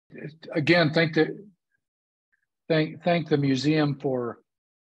again, thank the museum for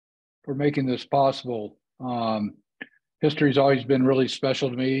making this possible. History's always been really special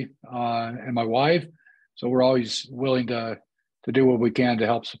to me and my wife, so we're always willing to do what we can to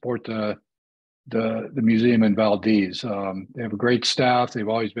help support the museum in Valdez. They have a great staff. They've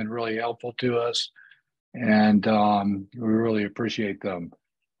always been really helpful to us, and we really appreciate them.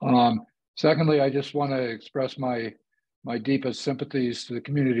 Secondly, I just want to express my deepest sympathies to the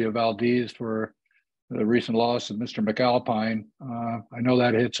community of Valdez for the recent loss of Mr. McAlpine. I know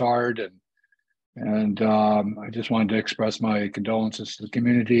that hits hard, and I just wanted to express my condolences to the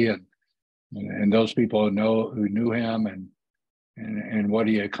community and those people who knew him and what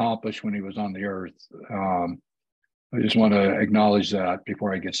he accomplished when he was on the earth. I just want to acknowledge that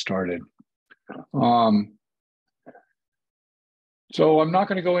before I get started. So I'm not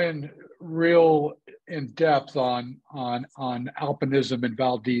going to go real in depth on alpinism in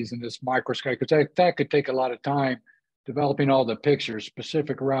Valdez in this microscope, because that could take a lot of time, developing all the pictures,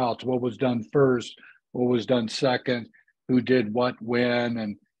 specific routes, what was done first, what was done second, who did what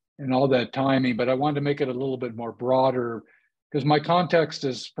when, and all that timing. But I wanted to make it a little bit more broader, because my context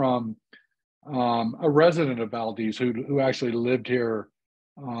is from a resident of Valdez who actually lived here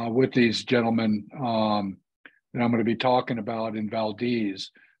with these gentlemen that I'm going to be talking about in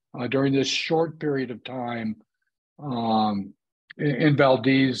Valdez during this short period of time in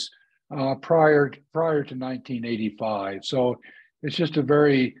Valdez prior to 1985. So it's just a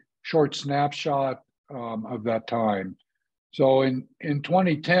very short snapshot of that time. So in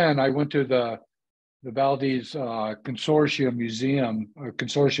 2010, I went to the Valdez Consortium Museum,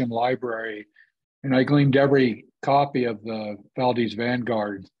 Consortium Library, and I gleaned every copy of the Valdez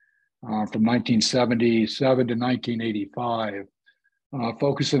Vanguard from 1977 to 1985,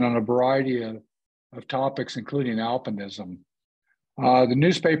 focusing on a variety of topics, including alpinism. The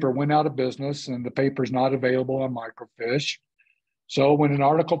newspaper went out of business, and the paper's not available on microfiche. So when an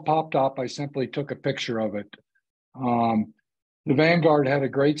article popped up, I simply took a picture of it. The Vanguard had a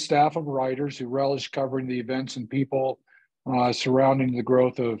great staff of writers who relished covering the events and people surrounding the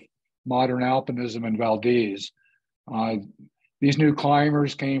growth of modern alpinism in Valdez. These new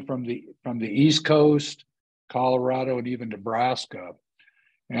climbers came from the East Coast, Colorado, and even Nebraska.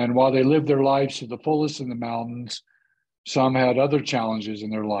 And while they lived their lives to the fullest in the mountains, some had other challenges in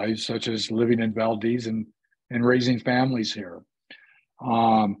their lives, such as living in Valdez and raising families here.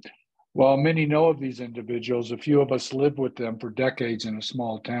 While many know of these individuals, a few of us lived with them for decades in a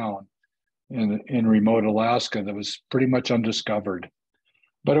small town in remote Alaska that was pretty much undiscovered.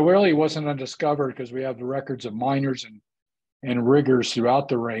 But it really wasn't undiscovered because we have the records of miners and riggers throughout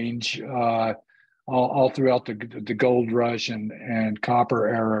the range, all throughout the gold rush and copper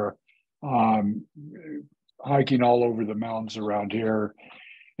era, hiking all over the mountains around here.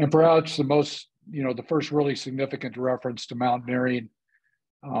 And perhaps the first really significant reference to mountaineering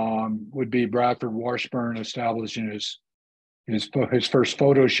would be Bradford Washburn establishing his first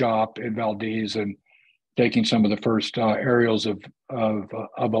photo shop in Valdez and taking some of the first aerials of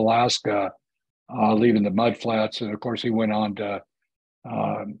Alaska, leaving the mud flats. And of course, he went on to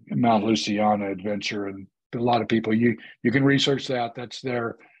Mount Luciana adventure, and a lot of people you can research that's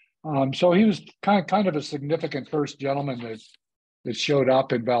there. So he was kind of a significant first gentleman that showed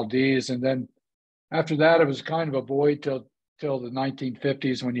up in Valdez, and then after that, it was kind of a void till the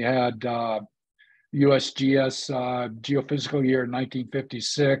 1950s when you had USGS geophysical year in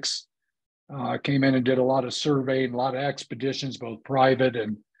 1956. Came in and did a lot of surveying, a lot of expeditions, both private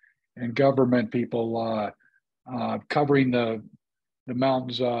and government people covering the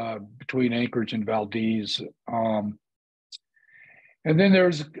mountains between Anchorage and Valdez. And then there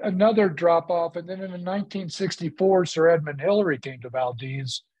was another drop off. And then in 1964, Sir Edmund Hillary came to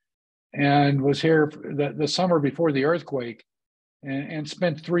Valdez and was here the summer before the earthquake and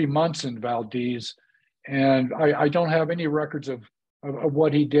spent 3 months in Valdez. And I don't have any records of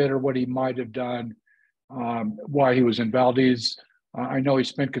what he did or what he might have done while he was in Valdez. I know he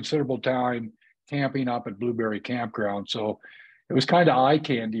spent considerable time camping up at Blueberry Campground. So it was kind of eye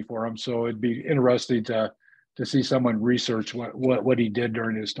candy for him. So it'd be interesting to see someone research what he did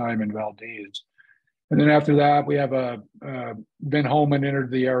during his time in Valdez. And then after that, we have Ben Holman entered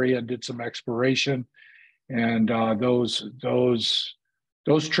the area and did some exploration. And those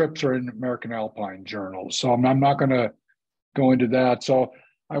trips are in American Alpine Journal. So I'm not going to go into that. So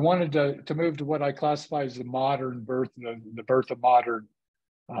I wanted to move to what I classify as the modern birth, the birth of modern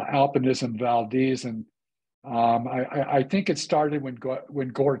alpinism Valdez. And I think it started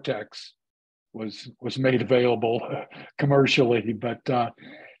when Gore-Tex was made available commercially. But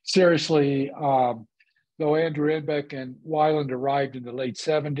seriously, So Andrew Inbeck and Weiland arrived in the late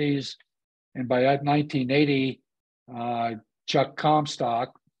 70s. And by 1980, Chuck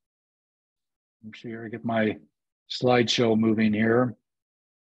Comstock, I'm sure I get my slideshow moving here.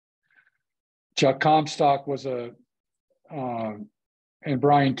 Chuck Comstock was and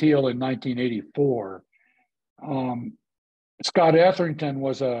Brian Teal in 1984. Scott Etherington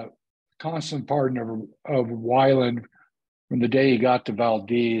was a constant partner of Weiland from the day he got to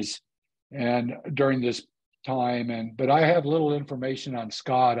Valdez and during this time. But I have little information on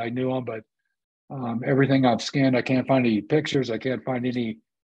Scott. I knew him, but everything I've scanned, I can't find any pictures. I can't find any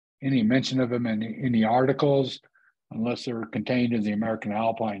mention of him in any articles unless they're contained in the American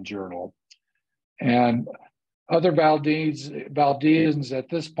Alpine Journal. And other Valdezans at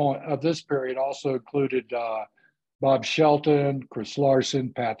this point of this period also included Bob Shelton, Chris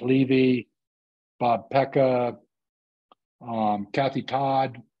Larson, Pat Levy, Bob Pekka, Kathy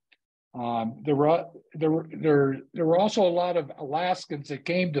Todd. There were also a lot of Alaskans that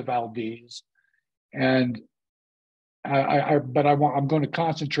came to Valdez, and I'm going to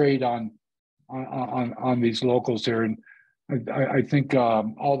concentrate on these locals here, and I think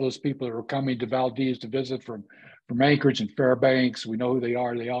all those people that were coming to Valdez to visit from Anchorage and Fairbanks, we know who they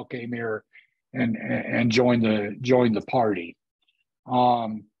are. They all came here and joined the party.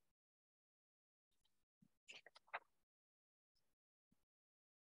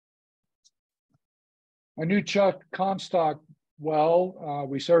 I knew Chuck Comstock well.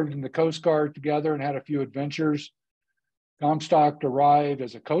 We served in the Coast Guard together and had a few adventures. Comstock arrived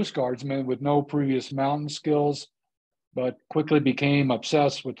as a Coast Guardsman with no previous mountain skills, but quickly became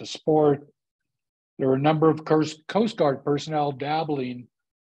obsessed with the sport. There were a number of Coast Guard personnel dabbling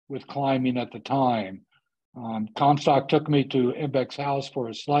with climbing at the time. Comstock took me to Inbeck's house for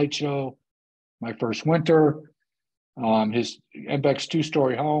a slideshow my first winter. Inbeck's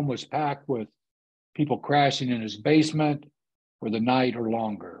two-story home was packed with people crashing in his basement for the night or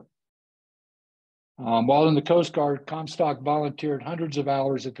longer. While in the Coast Guard, Comstock volunteered hundreds of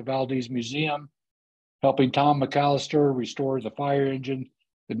hours at the Valdez Museum, helping Tom McAllister restore the fire engine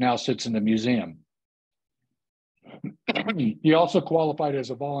that now sits in the museum. He also qualified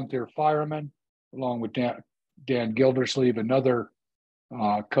as a volunteer fireman, along with Dan Gildersleeve, another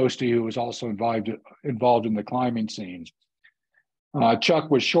coastie who was also involved in the climbing scenes. Chuck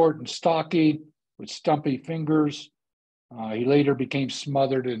was short and stocky with stumpy fingers. He later became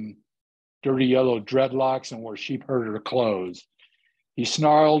smothered in dirty yellow dreadlocks and wore sheep herder clothes. He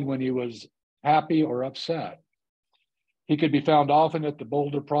snarled when he was happy or upset. He could be found often at the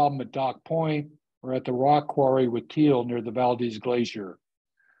boulder problem at Dock Point or at the rock quarry with Teal near the Valdez Glacier.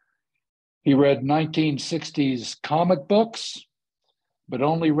 He read 1960s comic books, but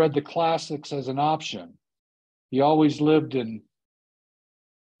only read the classics as an option. He always lived in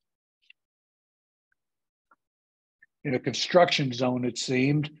a construction zone, it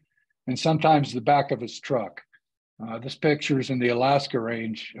seemed, and sometimes the back of his truck. This picture is in the Alaska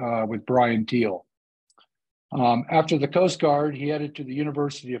range with Brian Teal. After the Coast Guard, he headed to the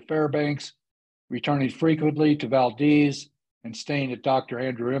University of Fairbanks, returning frequently to Valdez and staying at Dr.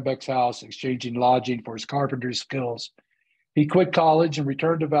 Andrew Inbeck's house, exchanging lodging for his carpentry skills. He quit college and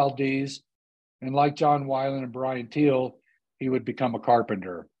returned to Valdez, and like John Weiland and Brian Teal, he would become a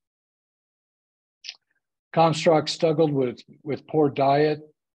carpenter. Comstock struggled with poor diet,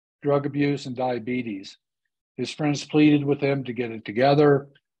 drug abuse, and diabetes. His friends pleaded with him to get it together.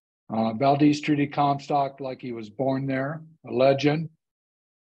 Valdez treated Comstock like he was born there, a legend,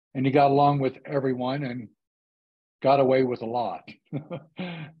 and he got along with everyone and got away with a lot.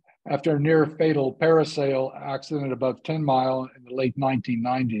 After a near fatal parasail accident above 10 Mile in the late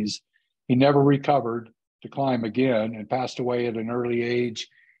 1990s, he never recovered to climb again and passed away at an early age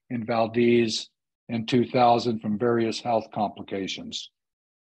in Valdez in 2000 from various health complications.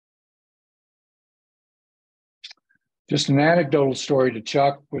 Just an anecdotal story to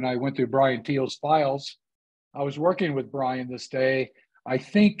Chuck. When I went through Brian Teal's files, I was working with Brian this day. I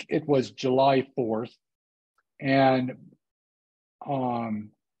think it was July 4th. And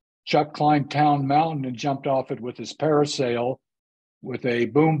Chuck climbed Town Mountain and jumped off it with his parasail with a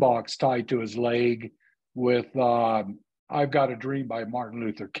boombox tied to his leg with I've Got a Dream by Martin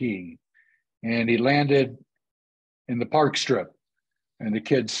Luther King. And he landed in the park strip and the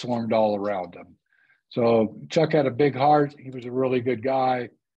kids swarmed all around him. So Chuck had a big heart. He was a really good guy.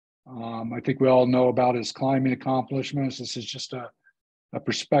 I think we all know about his climbing accomplishments. This is just a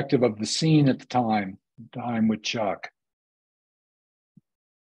perspective of the scene at the time with Chuck.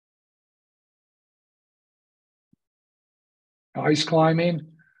 Ice climbing.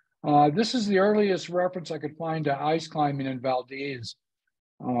 This is the earliest reference I could find to ice climbing in Valdez.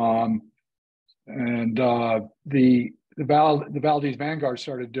 and the Valdez Vanguard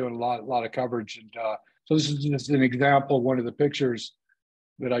started doing a lot of coverage, and so this is just an example of one of the pictures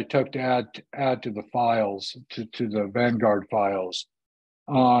that I took to add to the files, to the Vanguard files.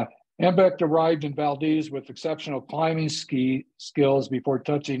 Embeck arrived in Valdez with exceptional climbing skills before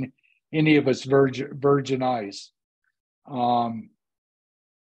touching any of its virgin ice.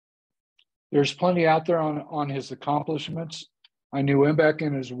 There's plenty out there on his accomplishments. I knew Embeck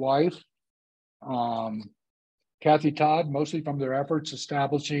and his wife, Kathy Todd, mostly from their efforts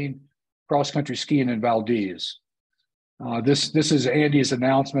establishing cross-country skiing in Valdez. This is Andy's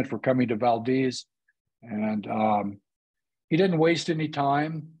announcement for coming to Valdez, and he didn't waste any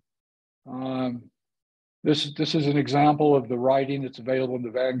time. This is an example of the writing that's available in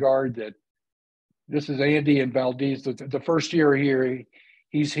the Vanguard. That this is Andy in Valdez. The first year here,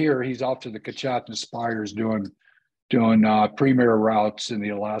 he's off to the Ketchikan Spires doing premier routes in the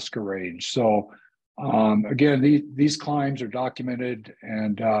Alaska range. So again, these climbs are documented,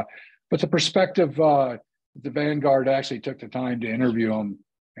 and but the perspective, the Vanguard actually took the time to interview him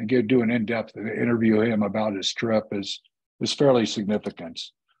and do an in-depth interview him about his trip is fairly significant.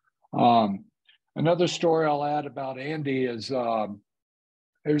 Another story I'll add about Andy is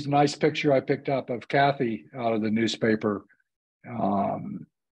there's a nice picture I picked up of Kathy out of the newspaper. Yeah.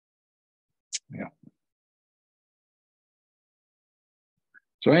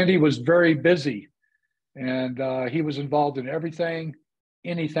 So Andy was very busy, and he was involved in anything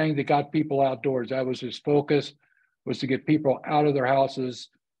that got people outdoors. That was his focus, was to get people out of their houses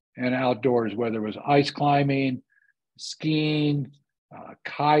and outdoors, whether it was ice climbing, skiing,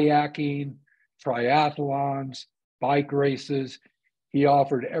 kayaking, triathlons, bike races. He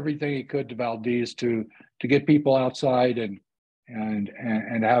offered everything he could to Valdez to get people outside and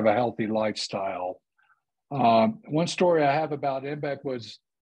have a healthy lifestyle. One story I have about Embeck was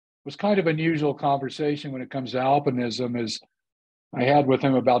kind of unusual conversation when it comes to alpinism, is I had with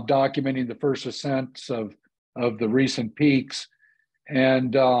him about documenting the first ascents of the recent peaks,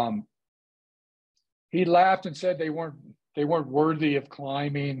 and he laughed and said they weren't worthy of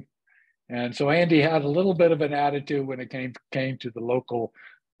climbing. And so Andy had a little bit of an attitude when it came to the local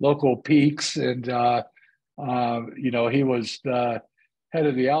peaks, and he was the head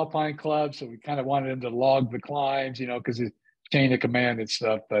of the Alpine Club, so we kind of wanted him to log the climbs, because his chain of command and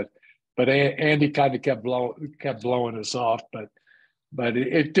stuff. But Andy kind of kept blowing us off, but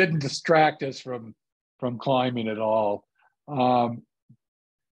it didn't distract us from climbing at all.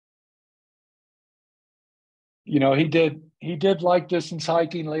 He did light distance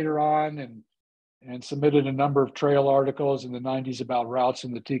hiking later on, and submitted a number of trail articles in the 90s about routes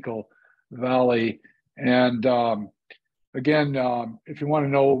in the Tikal Valley. And again, if you want to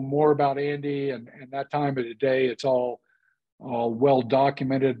know more about Andy and that time of the day, it's all well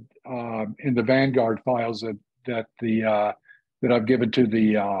documented in the Vanguard files that I've given to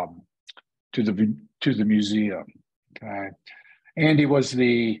the museum. Okay, Andy was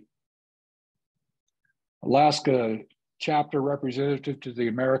the Alaska chapter representative to the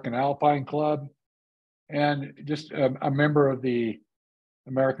American Alpine Club, and just a member of the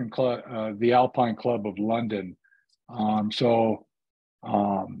American Club, the Alpine Club of London. He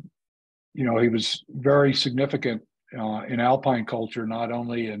was very significant in Alpine culture, not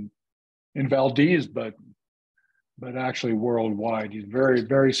only in Valdez, but actually worldwide. He's a very,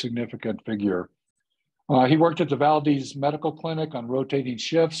 very significant figure. He worked at the Valdez Medical Clinic on rotating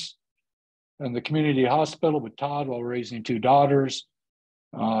shifts, and the community hospital with Todd while raising two daughters.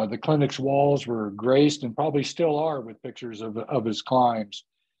 The clinic's walls were graced, and probably still are, with pictures of his climbs.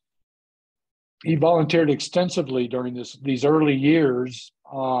 He volunteered extensively during these early years,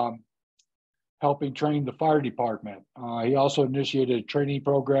 helping train the fire department. He also initiated a training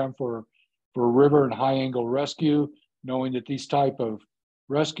program for river and high angle rescue, knowing that these type of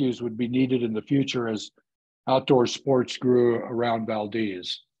rescues would be needed in the future as outdoor sports grew around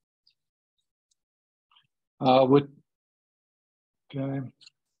Valdez. Okay. Yeah,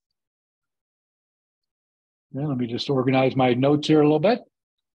 let me just organize my notes here a little bit.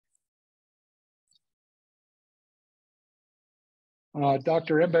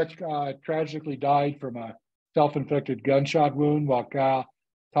 Dr. Embeck tragically died from a self-inflicted gunshot wound while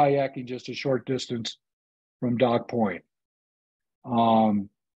kayaking just a short distance from Dock Point. I'm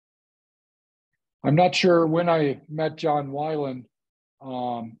not sure when I met John Weiland,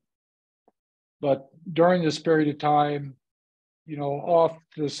 but during this period of time, off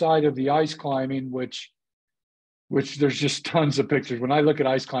to the side of the ice climbing, which there's just tons of pictures. When I look at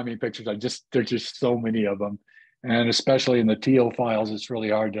ice climbing pictures, there's just so many of them. And especially in the teal files, it's really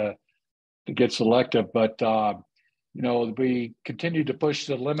hard to get selective. But, we continue to push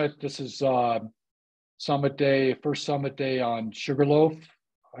the limit. This is summit day, first summit day on Sugarloaf,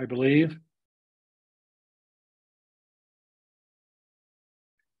 I believe.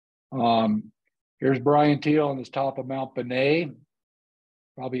 Here's Brian Teal on the top of Mount Benet,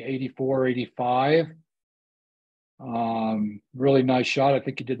 probably 84, 85. Really nice shot. I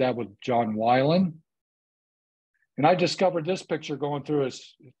think he did that with John Weiland. And I discovered this picture going through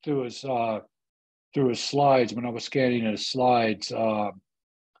his slides when I was scanning his slides. I was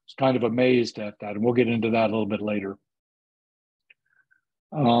kind of amazed at that, and we'll get into that a little bit later.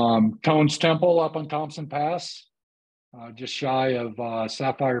 Tone's Temple up on Thompson Pass, just shy of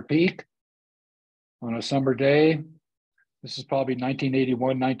Sapphire Peak on a summer day. This is probably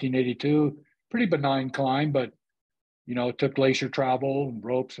 1981, 1982. Pretty benign climb, but you know, it took glacier travel and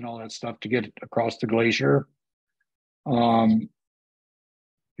ropes and all that stuff to get across the glacier. Here's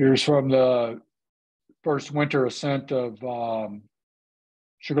from the first winter ascent of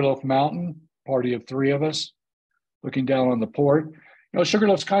Sugarloaf Mountain, party of three of us, looking down on the port. You know,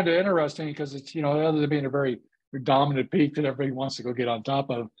 Sugarloaf's kind of interesting because it's, you know, other than being a very dominant peak that everybody wants to go get on top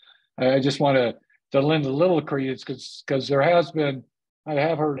of, I just want to lend a little credence because there has been, I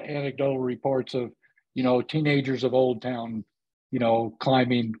have heard anecdotal reports of, you know, teenagers of Old Town, you know,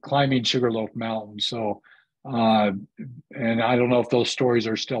 climbing Sugarloaf Mountain. So, and I don't know if those stories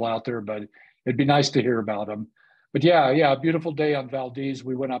are still out there, but it'd be nice to hear about them. But yeah, beautiful day on Valdez.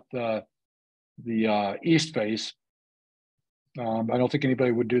 We went up the east face. I don't think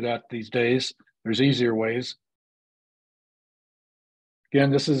anybody would do that these days. There's easier ways.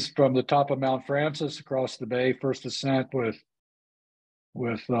 Again, this is from the top of Mount Francis across the bay, first ascent with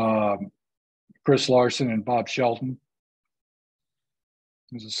Chris Larson and Bob Shelton.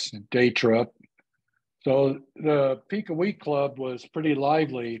 This is a day trip. So the Peak a Week Club was pretty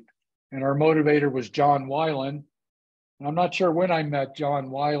lively, and our motivator was John Weiland. And I'm not sure when I met John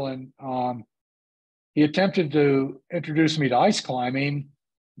Weiland. He attempted to introduce me to ice climbing,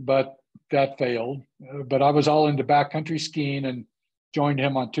 but that failed. But I was all into backcountry skiing and joined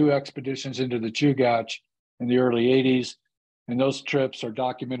him on 2 expeditions into the Chugach in the early 80s. And those trips are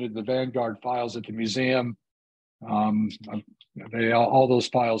documented in the Vanguard files at the museum. All those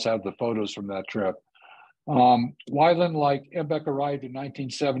files have the photos from that trip. Weiland, like Embeck, arrived in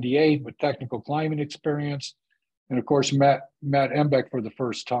 1978 with technical climbing experience, and of course met Embeck for the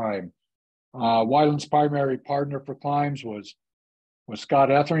first time. Weiland's primary partner for climbs was Scott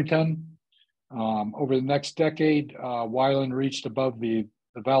Etherington. Over the next decade, Weiland reached above the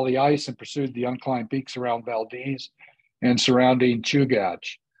valley ice and pursued the unclimbed peaks around Valdez and surrounding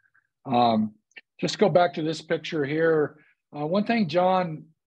Chugach. Just go back to this picture here. One thing John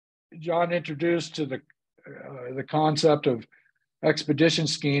introduced to the concept of expedition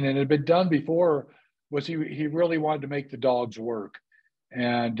skiing, and it had been done before, was he really wanted to make the dogs work.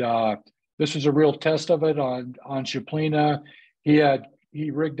 And this was a real test of it on Chaplina.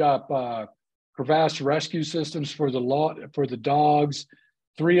 He rigged up crevasse rescue systems for the dogs,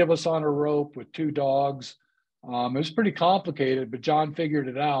 3 of us on a rope with 2 dogs. It was pretty complicated, but John figured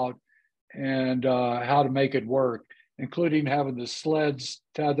it out and how to make it work, including having the sleds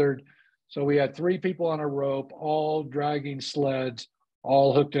tethered. So we had 3 people on a rope, all dragging sleds,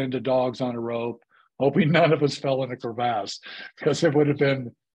 all hooked into dogs on a rope, hoping none of us fell in a crevasse, because it would have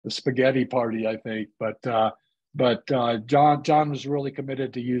been the spaghetti party, I think. But John was really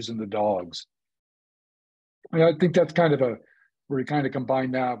committed to using the dogs. And I think that's kind of where he kind of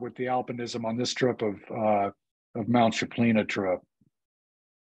combined that with the alpinism on this trip of Mount Chaplina trip.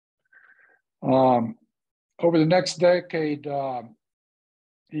 Over the next decade,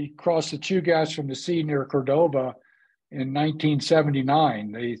 he crossed the Chugach from the sea near Cordova in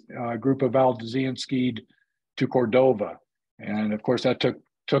 1979. A group of Valdezians skied to Cordova, and of course that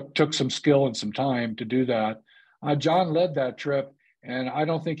took some skill and some time to do that. John led that trip, and I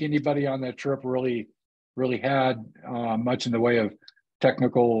don't think anybody on that trip really had much in the way of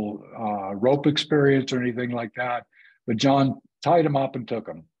technical rope experience or anything like that. But John tied him up and took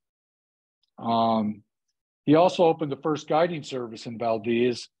him. He also opened the first guiding service in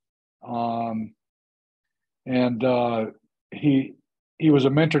Valdez, and he was a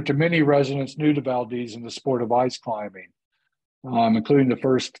mentor to many residents new to Valdez in the sport of ice climbing, including the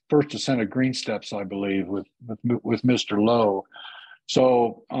first ascent of Green Steps, I believe, with Mr. Lowe.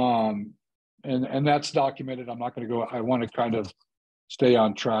 So, and that's documented. I'm not going to go. I want to kind of stay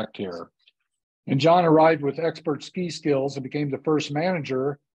on track here. And John arrived with expert ski skills and became the first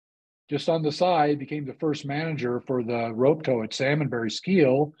manager. Just on the side, became the first manager for the rope tow at Salmonberry Ski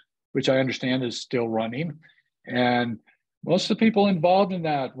Hill, which I understand is still running. And most of the people involved in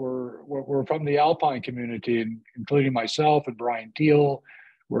that were from the Alpine community, including myself and Brian Teal.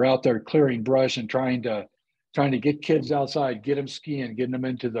 were out there clearing brush and trying to get kids outside, get them skiing, getting them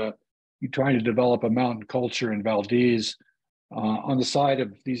into trying to develop a mountain culture in Valdez. On the side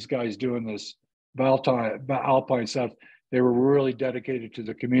of these guys doing this alpine stuff, they were really dedicated to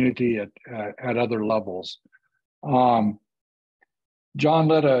the community at other levels. John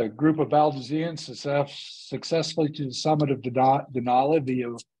led a group of Valdezians successfully to the summit of Denali via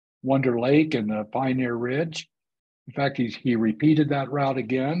Wonder Lake and the Pioneer Ridge. In fact, he repeated that route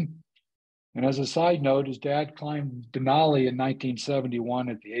again. And as a side note, his dad climbed Denali in 1971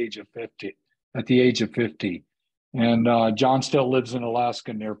 at the age of 50. And John still lives in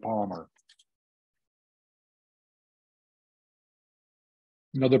Alaska near Palmer.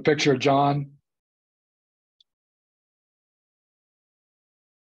 Another picture of John.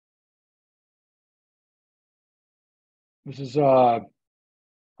 This is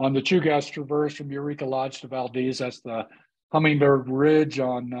on the Chugach Traverse from Eureka Lodge to Valdez. That's the Hummingbird Ridge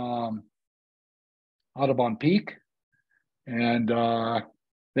on Audubon Peak. And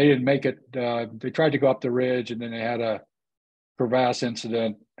they didn't make it. They tried to go up the ridge, and then they had a crevasse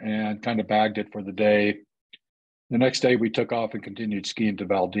incident and kind of bagged it for the day. The next day, we took off and continued skiing to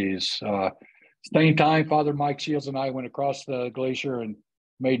Valdez. Same time, Father Mike Shields and I went across the glacier and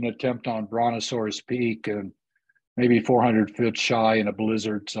made an attempt on Brontosaurus Peak, and maybe 400 feet shy in a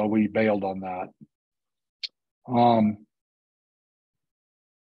blizzard, so we bailed on that.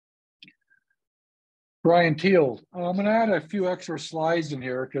 Brian Teal. I'm going to add a few extra slides in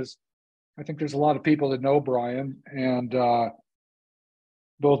here because I think there's a lot of people that know Brian, and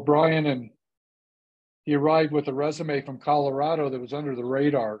both Brian and he arrived with a resume from Colorado that was under the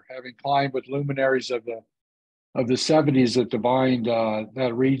radar, having climbed with luminaries of the 70s that defined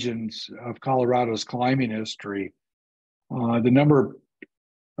that regions of Colorado's climbing history. The number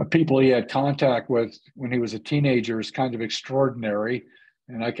of people he had contact with when he was a teenager is kind of extraordinary.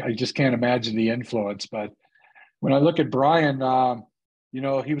 And I just can't imagine the influence. But when I look at Brian,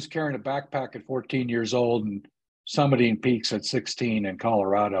 he was carrying a backpack at 14 years old and summiting peaks at 16 in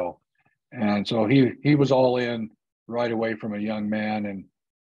Colorado. And so he was all in right away from a young man.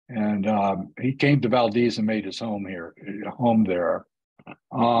 And he came to Valdez and made his home there.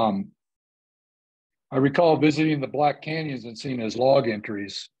 I recall visiting the Black Canyons and seeing his log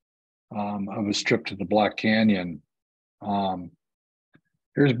entries of his trip to the Black Canyon.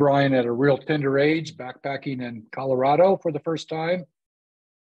 Here's Brian at a real tender age, backpacking in Colorado for the first time.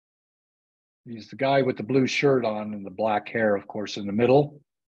 He's the guy with the blue shirt on and the black hair, of course, in the middle.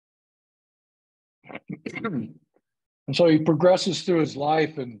 And so he progresses through his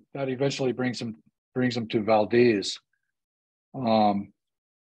life, and that eventually brings him to Valdez.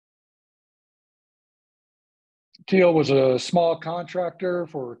 Teal was a small contractor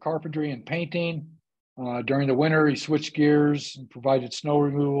for carpentry and painting. During the winter, he switched gears and provided snow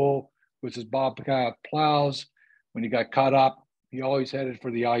removal with his bobcat plows. When he got caught up, he always headed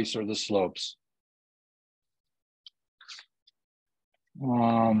for the ice or the slopes.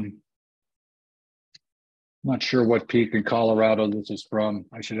 Not sure what peak in Colorado this is from.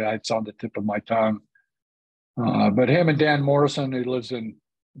 It's on the tip of my tongue. But him and Dan Morrison, who lives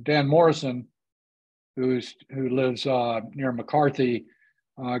near McCarthy,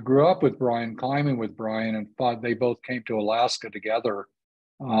 grew up with Brian, climbing with Brian, and thought they both came to Alaska together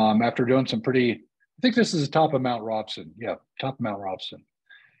after doing some I think this is the top of Mount Robson. Yeah, top of Mount Robson.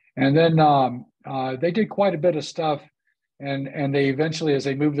 And then they did quite a bit of stuff, and they eventually, as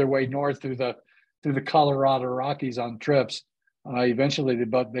they moved their way north through the Colorado Rockies on trips, eventually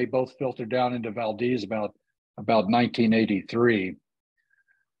they both filtered down into Valdez about 1983.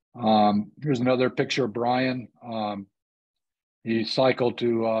 Here's another picture of Brian. He cycled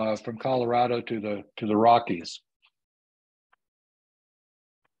from Colorado to the Rockies.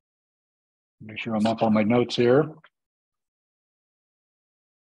 Make sure I'm up on my notes here.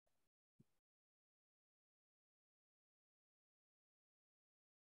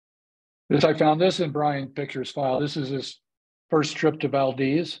 I found this in Brian Pictures file. This is his first trip to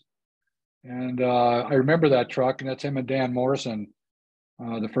Valdez. And I remember that truck, and that's him and Dan Morrison,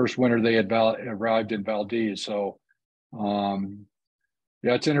 the first winter they had arrived in Valdez. So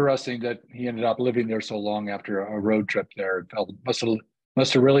yeah, it's interesting that he ended up living there so long after a road trip there.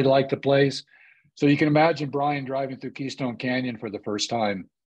 Must have really liked the place. So you can imagine Brian driving through Keystone Canyon for the first time.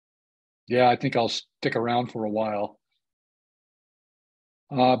 Yeah, I think I'll stick around for a while.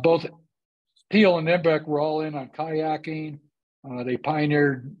 Both Teal and Nembeck were all in on kayaking. They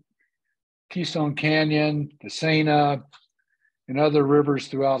pioneered Keystone Canyon, the Sena, and other rivers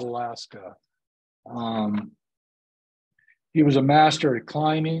throughout Alaska. He was a master at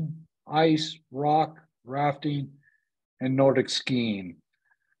climbing, ice, rock, rafting, and Nordic skiing.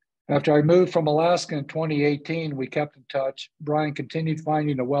 After I moved from Alaska in 2018, we kept in touch. Brian continued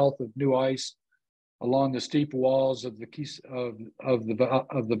finding a wealth of new ice along the steep walls of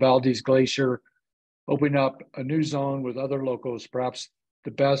the Valdez Glacier, opening up a new zone with other locals, perhaps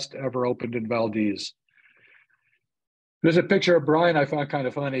the best ever opened in Valdez. There's a picture of Brian I found kind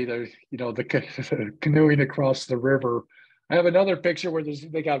of funny. The canoeing across the river. I have another picture where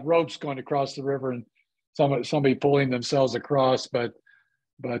they got ropes going across the river and somebody pulling themselves across, but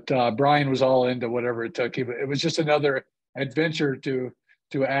Brian was all into whatever it took. It was just another adventure to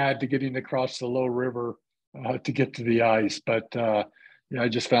add to getting across the low river to get to the ice. But I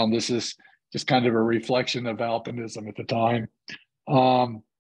just found this is just kind of a reflection of alpinism at the time.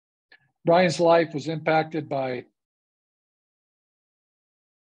 Brian's life was impacted by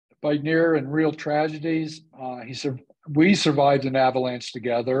near and real tragedies. We survived an avalanche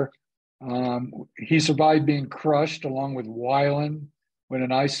together. He survived being crushed along with Wyland when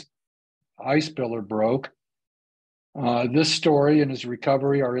an ice pillar broke. This story and his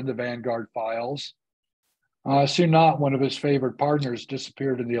recovery are in the Vanguard files. Soon not, one of his favorite partners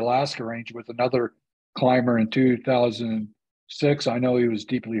disappeared in the Alaska range with another climber in 2006. I know he was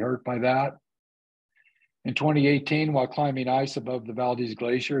deeply hurt by that. In 2018, while climbing ice above the Valdez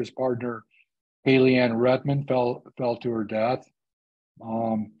Glacier, his partner, Haley Ann Redmond, fell to her death.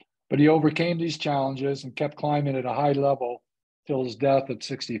 But he overcame these challenges and kept climbing at a high level till his death at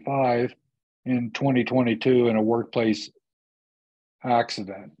 65 in 2022 in a workplace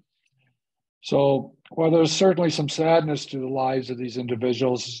accident. So while there's certainly some sadness to the lives of these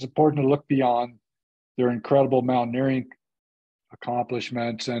individuals, it's important to look beyond their incredible mountaineering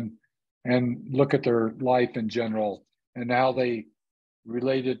accomplishments and look at their life in general and how they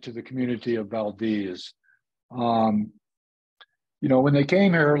related to the community of Valdez. When they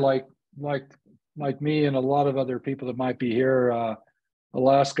came here, like me and a lot of other people that might be here,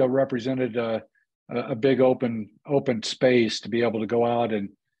 Alaska represented a big open space to be able to go out and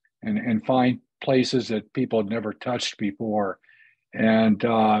find places that people had never touched before. And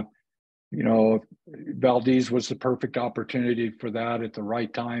Valdez was the perfect opportunity for that at the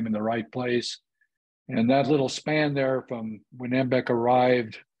right time in the right place. And that little span there from when MBEC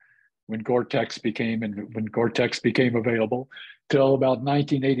arrived, when Gore-Tex became available, till about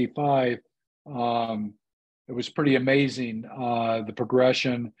 1985, it was pretty amazing, the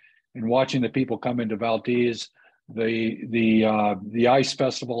progression and watching the people come into Valdez, the ice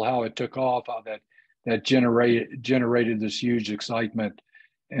festival, how it took off, how that generated this huge excitement.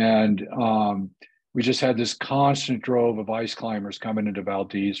 And we just had this constant drove of ice climbers coming into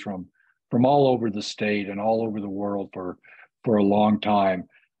Valdez from all over the state and all over the world for a long time.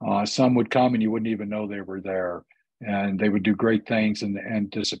 Some would come and you wouldn't even know they were there, and they would do great things and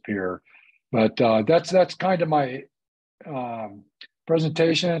disappear. But that's kind of my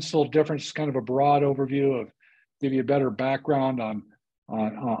presentation. It's a little different. It's kind of a broad overview of give you a better background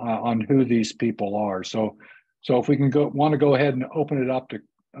on who these people are. So if we can want to go ahead and open it up to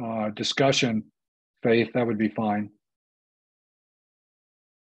discussion, Faith, that would be fine.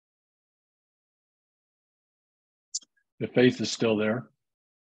 If Faith is still there.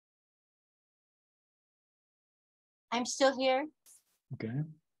 I'm still here. Okay.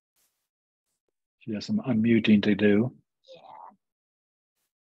 She has some unmuting to do. Yeah.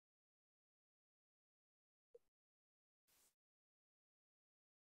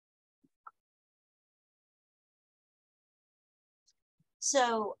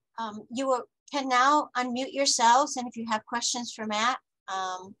 So you can now unmute yourselves, and if you have questions for Matt,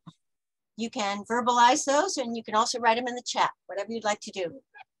 you can verbalize those, and you can also write them in the chat, whatever you'd like to do.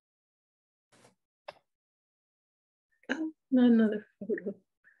 Another photo.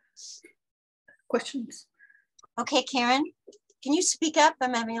 Questions? Okay, Karen, can you speak up?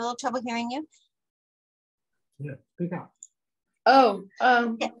 I'm having a little trouble hearing you. Yeah, speak up. Oh,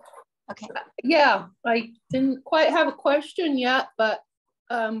 yeah. Okay. Yeah, I didn't quite have a question yet, but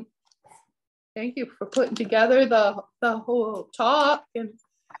thank you for putting together the whole talk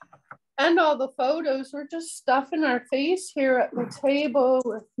and all the photos. We're just stuffing our face here at the table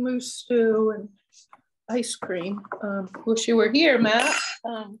with moose stew and ice cream. Wish you were here, Matt.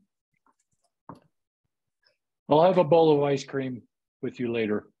 I'll have a bowl of ice cream with you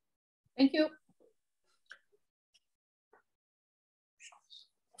later. Thank you.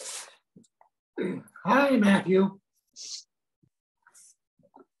 Hi, Matthew.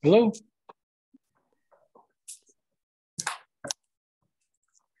 Hello.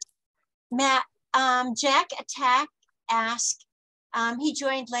 Matt, Jack Attack asked, he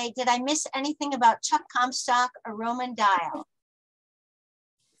joined late, did I miss anything about Chuck Comstock or Roman Dial?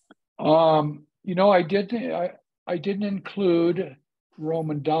 I didn't include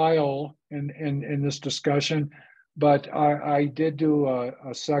Roman dial in this discussion, but I did do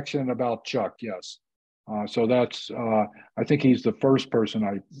a section about Chuck. Yes, so that's I think he's the first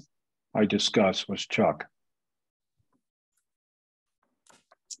person I discussed was Chuck.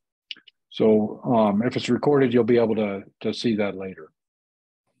 So if it's recorded, you'll be able to see that later.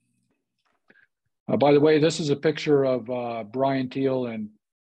 By the way, this is a picture of Brian Teal and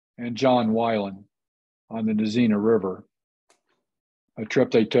John Weiland on the Nizina River, a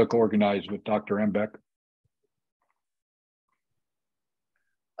trip they took organized with Dr. Embeck.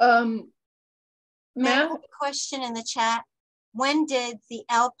 Matt, a question in the chat. When did the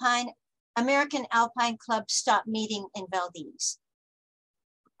American Alpine Club stop meeting in Valdez?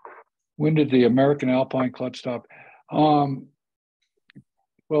 When did the American Alpine Club stop? Well,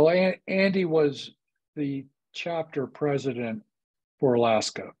 Andy was the chapter president for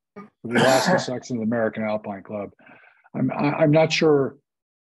Alaska, for the Alaska section of the American Alpine Club. I'm not sure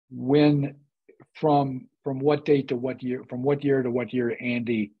when, from what date to what year, from what year to what year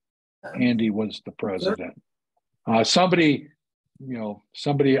Andy was the president. Somebody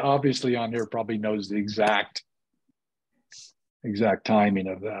obviously on here probably knows the exact timing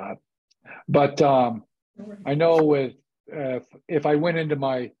of that. But I know with if I went into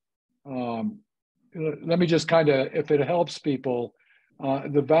my let me just kind of, if it helps people,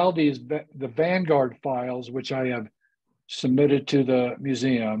 the Valdez, the Vanguard files, which I have submitted to the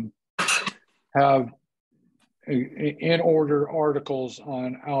museum, have in order articles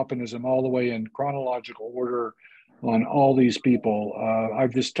on alpinism all the way in chronological order on all these people.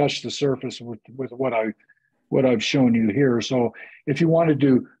 I've just touched the surface with what I've shown you here. So if you want to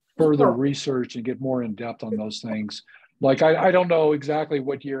do further research and get more in depth on those things, like I don't know exactly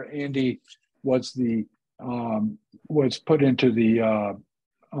what year Andy was put into the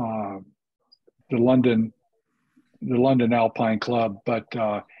London Alpine Club, but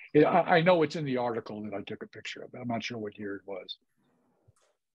I know it's in the article that I took a picture of. I'm not sure what year it was.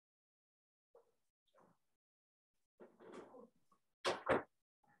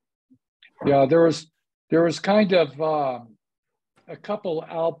 Yeah, there was kind of a couple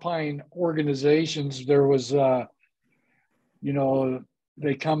alpine organizations. There was,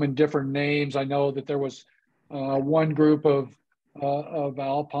 they come in different names. I know that there was one group of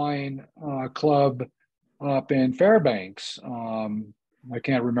alpine club up in Fairbanks. I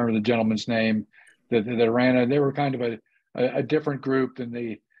can't remember the gentleman's name that ran it. They were kind of a different group than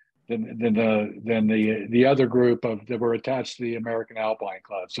the other group that were attached to the American Alpine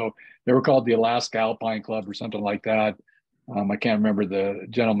Club. So they were called the Alaska Alpine Club or something like that. I can't remember the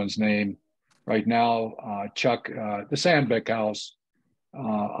gentleman's name right now. Chuck, the Sandbeck House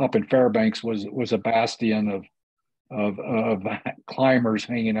up in Fairbanks was a bastion of climbers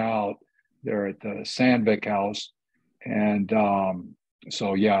hanging out there at the Sandbeck House, and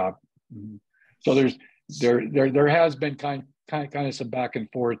so yeah, so there has been kind of some back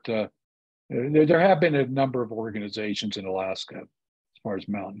and forth. There have been a number of organizations in Alaska as far as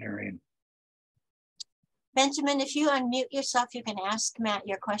mountaineering. Benjamin, if you unmute yourself, you can ask Matt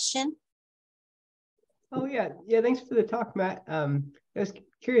your question. Oh yeah. Thanks for the talk, Matt. I was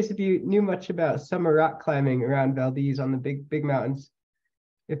curious if you knew much about summer rock climbing around Valdez on the big mountains.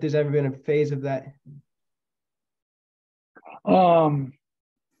 If there's ever been a phase of that. The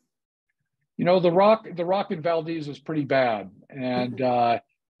rock in Valdez was pretty bad, and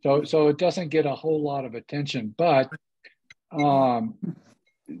so it doesn't get a whole lot of attention. But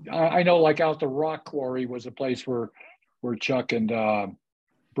I know, like out the Rock Quarry was a place where Chuck and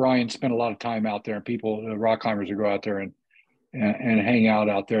Brian spent a lot of time out there, and the rock climbers would go out there and hang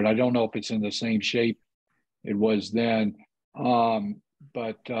out there. And I don't know if it's in the same shape it was then,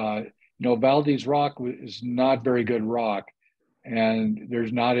 but Valdez Rock is not very good rock, and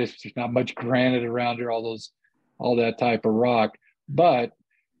there's not much granite around there, all that type of rock. But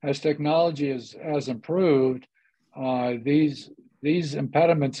as technology has improved, these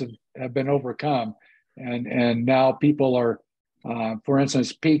impediments have been overcome, and now people are, for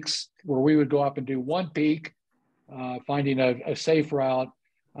instance, peaks where we would go up and do one peak, finding a safe route.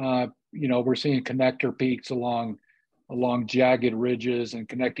 We're seeing connector peaks along jagged ridges and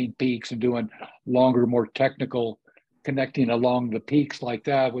connecting peaks and doing longer, more technical connecting along the peaks like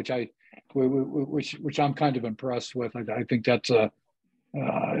that, which I'm kind of impressed with. I think that's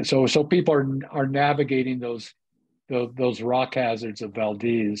so people are navigating those rock hazards of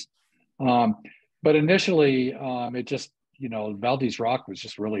Valdez. But initially, it just, Valdez rock was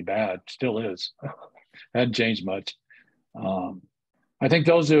just really bad, still is. Hadn't changed much. I think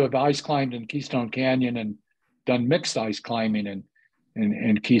those who have ice climbed in Keystone Canyon and done mixed ice climbing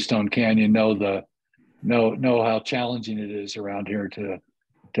in Keystone Canyon know know how challenging it is around here to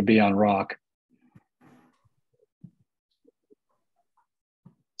be on rock.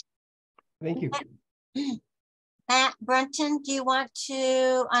 Thank you. Matt Brunton, do you want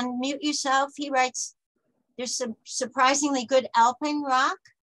to unmute yourself? He writes, there's some surprisingly good alpine rock.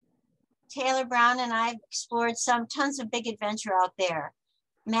 Taylor Brown and I explored tons of big adventure out there.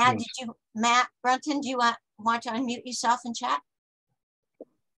 Matt, Yes. Matt Brunton, do you want to unmute yourself and chat?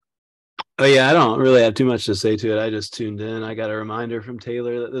 Oh yeah, I don't really have too much to say to it. I just tuned in. I got a reminder from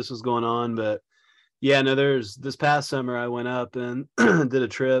Taylor that this was going on, but yeah, no, this past summer I went up and did a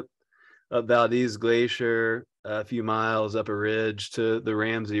trip up Valdez Glacier, a few miles up a ridge to the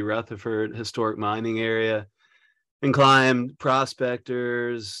Ramsey Rutherford historic mining area, and climbed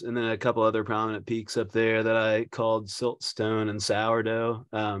Prospectors and then a couple other prominent peaks up there that I called Siltstone and Sourdough.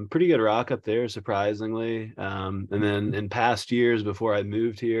 Pretty good rock up there, surprisingly. And then in past years before I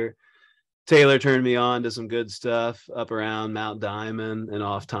moved here, Taylor turned me on to some good stuff up around Mount Diamond and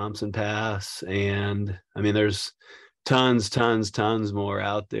off Thompson Pass. And I mean, there's tons more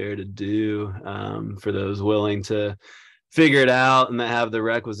out there to do for those willing to figure it out and that have the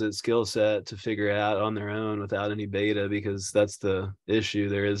requisite skill set to figure it out on their own without any beta, because that's the issue.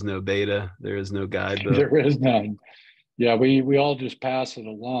 There is no beta. There is no guidebook. There is none. Yeah, we all just pass it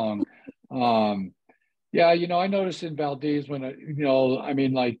along. Yeah, you know, I noticed in Valdez when, you know, I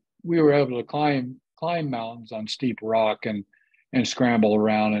mean, like we were able to climb mountains on steep rock and scramble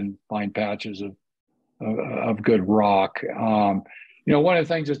around and find patches of good rock. You know, one of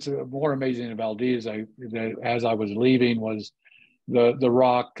the things that's more amazing in Valdez, as I was leaving, was the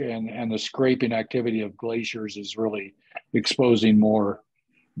rock and the scraping activity of glaciers is really exposing more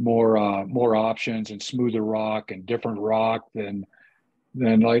options and smoother rock and different rock than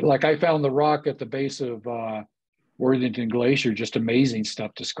like I found the rock at the base of Worthington Glacier, just amazing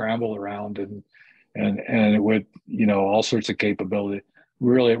stuff to scramble around and with, you know, all sorts of capability.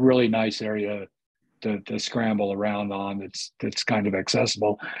 Really nice area to scramble around on. That's kind of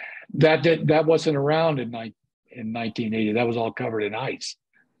accessible. That wasn't around in 1980. That was all covered in ice.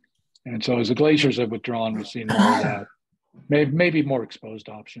 And so as the glaciers have withdrawn, we've seen more of that. Maybe more exposed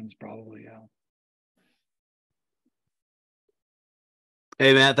options, probably, yeah.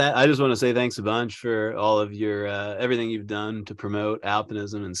 Hey, Matt, I just want to say thanks a bunch for all of your everything you've done to promote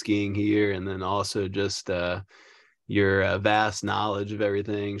alpinism and skiing here, and then also just your vast knowledge of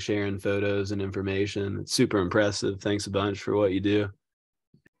everything, sharing photos and information. It's super impressive. Thanks a bunch for what you do.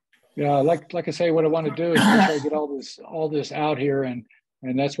 Yeah, like I say, what I want to do is make sure I get all this out here, and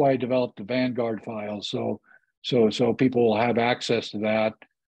that's why I developed the Vanguard files, so people will have access to that.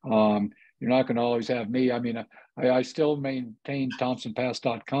 You're not going to always have me. I mean, I still maintain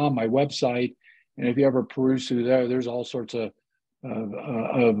thompsonpass.com, my website, and if you ever peruse through there, there's all sorts of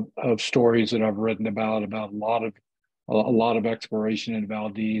stories that I've written about a lot of exploration in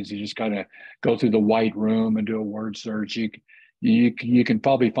Valdez. You just kind of go through the white room and do a word search. You can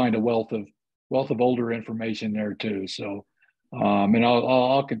probably find a wealth of older information there too. So, and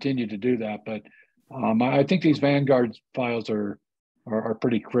I'll continue to do that. But I think these Vanguard files are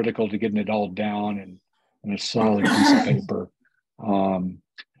pretty critical to getting it all down in a solid piece of paper. You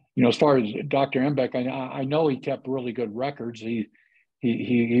know, as far as Dr. Embeck, I know he kept really good records. He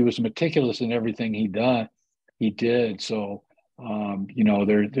was meticulous in everything he did. So, you know,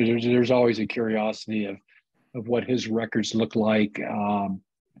 there's always a curiosity of what his records look like,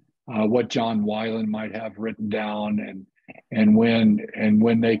 what John Weiland might have written down, and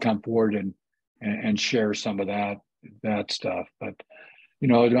when they come forward and share some of that stuff. But you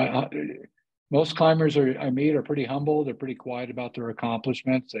know, most climbers I meet are pretty humble. They're pretty quiet about their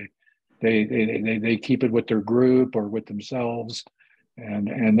accomplishments. They keep it with their group or with themselves,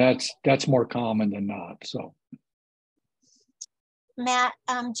 and that's more common than not. So. Matt,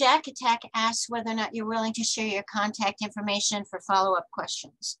 Jack Attack asks whether or not you're willing to share your contact information for follow-up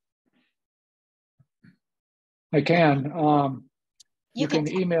questions. I can. You can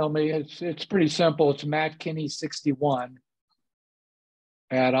email me. It's pretty simple. It's mattkinney61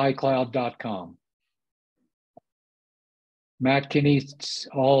 at iCloud.com. Matt Kinney,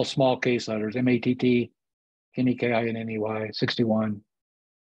 all small case letters, M-A-T-T, Kinney, K-I-N-N-E-Y, 61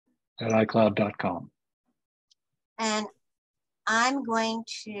 at iCloud.com. And I'm going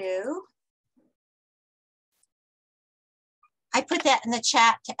to, I put that in the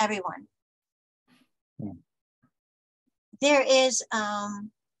chat to everyone. Yeah. There is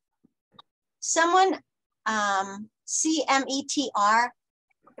someone, CMETR,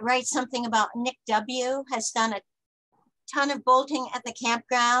 writes something about Nick W. has done a ton of bolting at the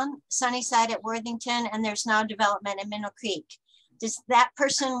campground, Sunnyside at Worthington, and there's now development in Mineral Creek. Does that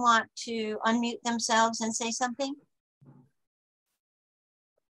person want to unmute themselves and say something?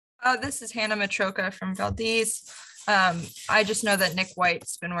 This is Hannah Matroka from Valdez. I just know that Nick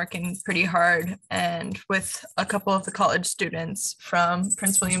White's been working pretty hard and with a couple of the college students from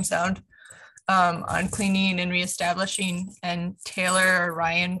Prince William Sound on cleaning and reestablishing, and Taylor or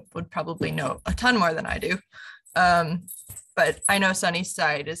Ryan would probably know a ton more than I do. But I know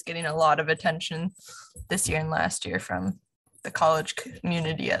Sunnyside is getting a lot of attention this year and last year from the college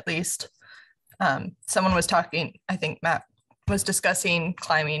community, at least. Someone was talking, I think Matt was discussing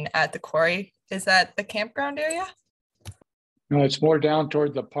climbing at the quarry. Is that the campground area? No, it's more down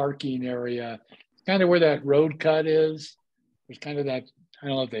toward the parking area. It's kind of where that road cut is. There's kind of that, I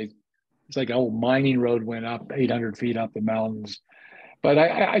don't know if it's like an old mining road went up 800 feet up the mountains. But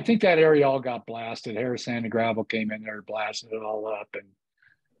I think that area all got blasted. Harris Sand and Gravel came in there and blasted it all up.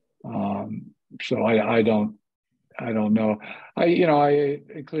 And so I don't know. I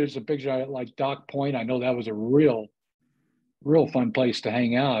included some picture like Dock Point. I know that was a real fun place to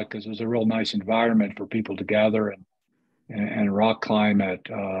hang out because it was a real nice environment for people to gather and rock climb at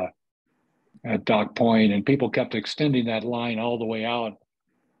Dock Point. And people kept extending that line all the way out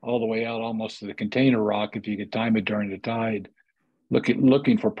almost to the Container Rock if you could time it during the tide,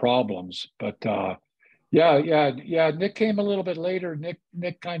 looking for problems. But yeah. Nick came a little bit later.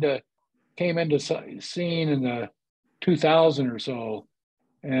 Nick kind of came into scene in the 2000 or so,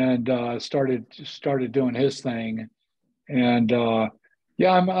 and started doing his thing. And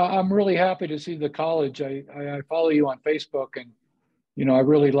I'm really happy to see the college. I follow you on Facebook, and I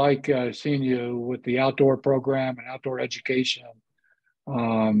really like seeing you with the outdoor program and outdoor education.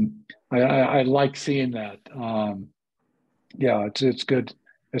 I like seeing that. Yeah, it's good.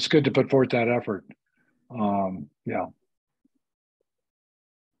 It's good to put forth that effort. Yeah.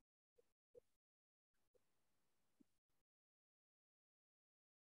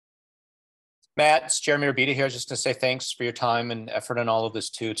 Matt, it's Jeremy Rabita here. I was just going to say thanks for your time and effort on all of this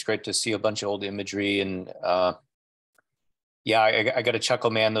too. It's great to see a bunch of old imagery, and yeah, I got to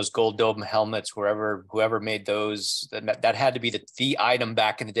chuckle, man. Those gold dome helmets, whoever made those, that had to be the item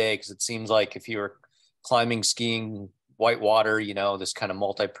back in the day, because it seems like if you were climbing, skiing, whitewater, this kind of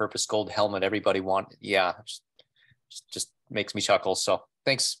multi-purpose gold helmet, everybody wanted. Yeah, just makes me chuckle. So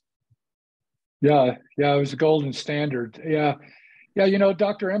thanks. Yeah, it was a golden standard. Yeah,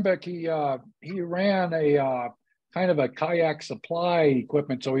 Dr. Embeck, he ran a kind of a kayak supply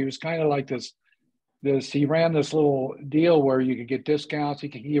equipment, so he was kind of like this. He ran this little deal where you could get discounts.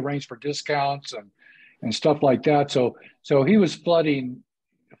 He arranged for discounts and stuff like that. So he was flooding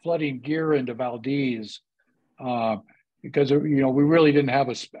gear into Valdez because we really didn't have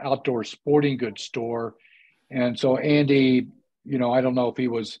an outdoor sporting goods store, and so Andy, I don't know if he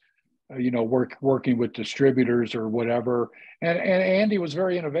was working with distributors or whatever. And Andy was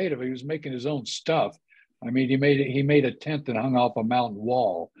very innovative. He was making his own stuff. I mean, he made a tent that hung off a mountain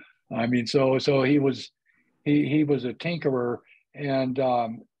wall. I mean, so he was a tinkerer, and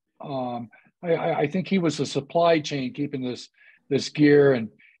I think he was the supply chain keeping this gear,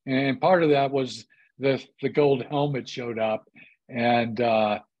 and part of that was the gold helmet showed up, and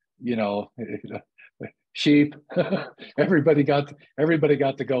sheep, everybody got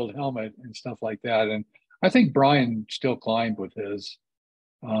the gold helmet and stuff like that. And I think Brian still climbed with his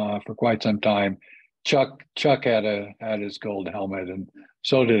for quite some time. Chuck had his gold helmet, and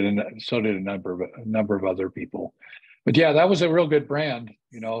so did a number of other people. But yeah, that was a real good brand.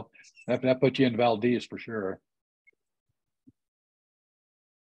 That put you in Valdez for sure.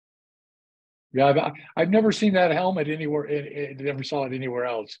 Yeah, I've never seen that helmet anywhere. Never saw it anywhere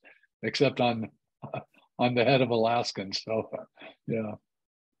else except on the head of Alaskans. So yeah.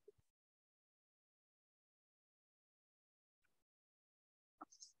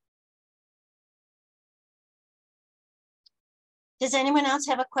 Does anyone else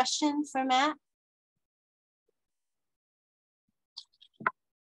have a question for Matt?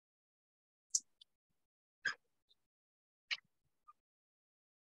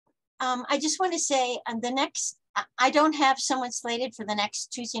 I just want to say I don't have someone slated for the next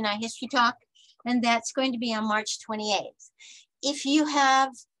Tuesday Night History Talk, and that's going to be on March 28th. If you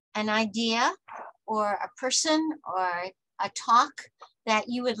have an idea or a person or a talk that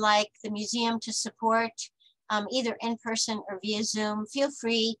you would like the museum to support, either in person or via Zoom, feel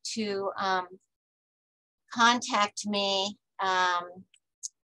free to contact me,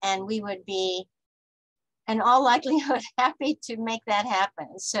 and we would be, in all likelihood, happy to make that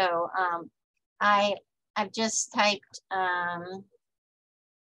happen. So I've just typed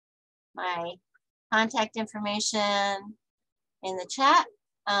my contact information in the chat.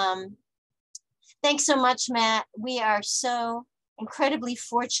 Thanks so much, Matt. We are so incredibly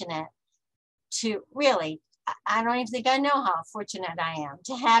fortunate to really, I don't even think I know how fortunate I am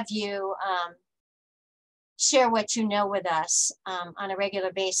to have you share what you know with us on a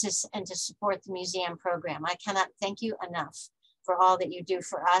regular basis and to support the museum program. I cannot thank you enough for all that you do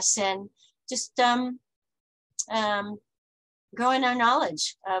for us and just growing our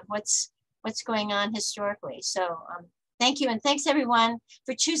knowledge of what's going on historically. So thank you, and thanks everyone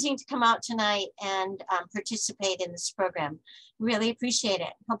for choosing to come out tonight and participate in this program. Really appreciate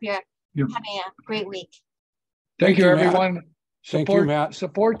it. Hope you're having a great week. Thank you, you, Matt. everyone. Thank you, Matt.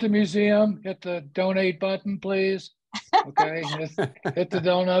 Support the museum. Hit the donate button, please. Okay, hit the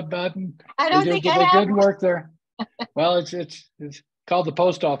donut button. I don't think I they have. did work there. Well, it's called the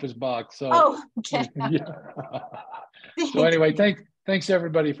post office box. So Oh, okay. yeah. So anyway, thanks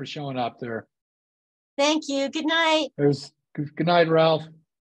everybody for showing up there. Thank you. Good night. Good night, Ralph.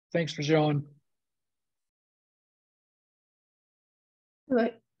 Thanks for showing.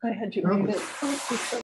 Right, I had you muted.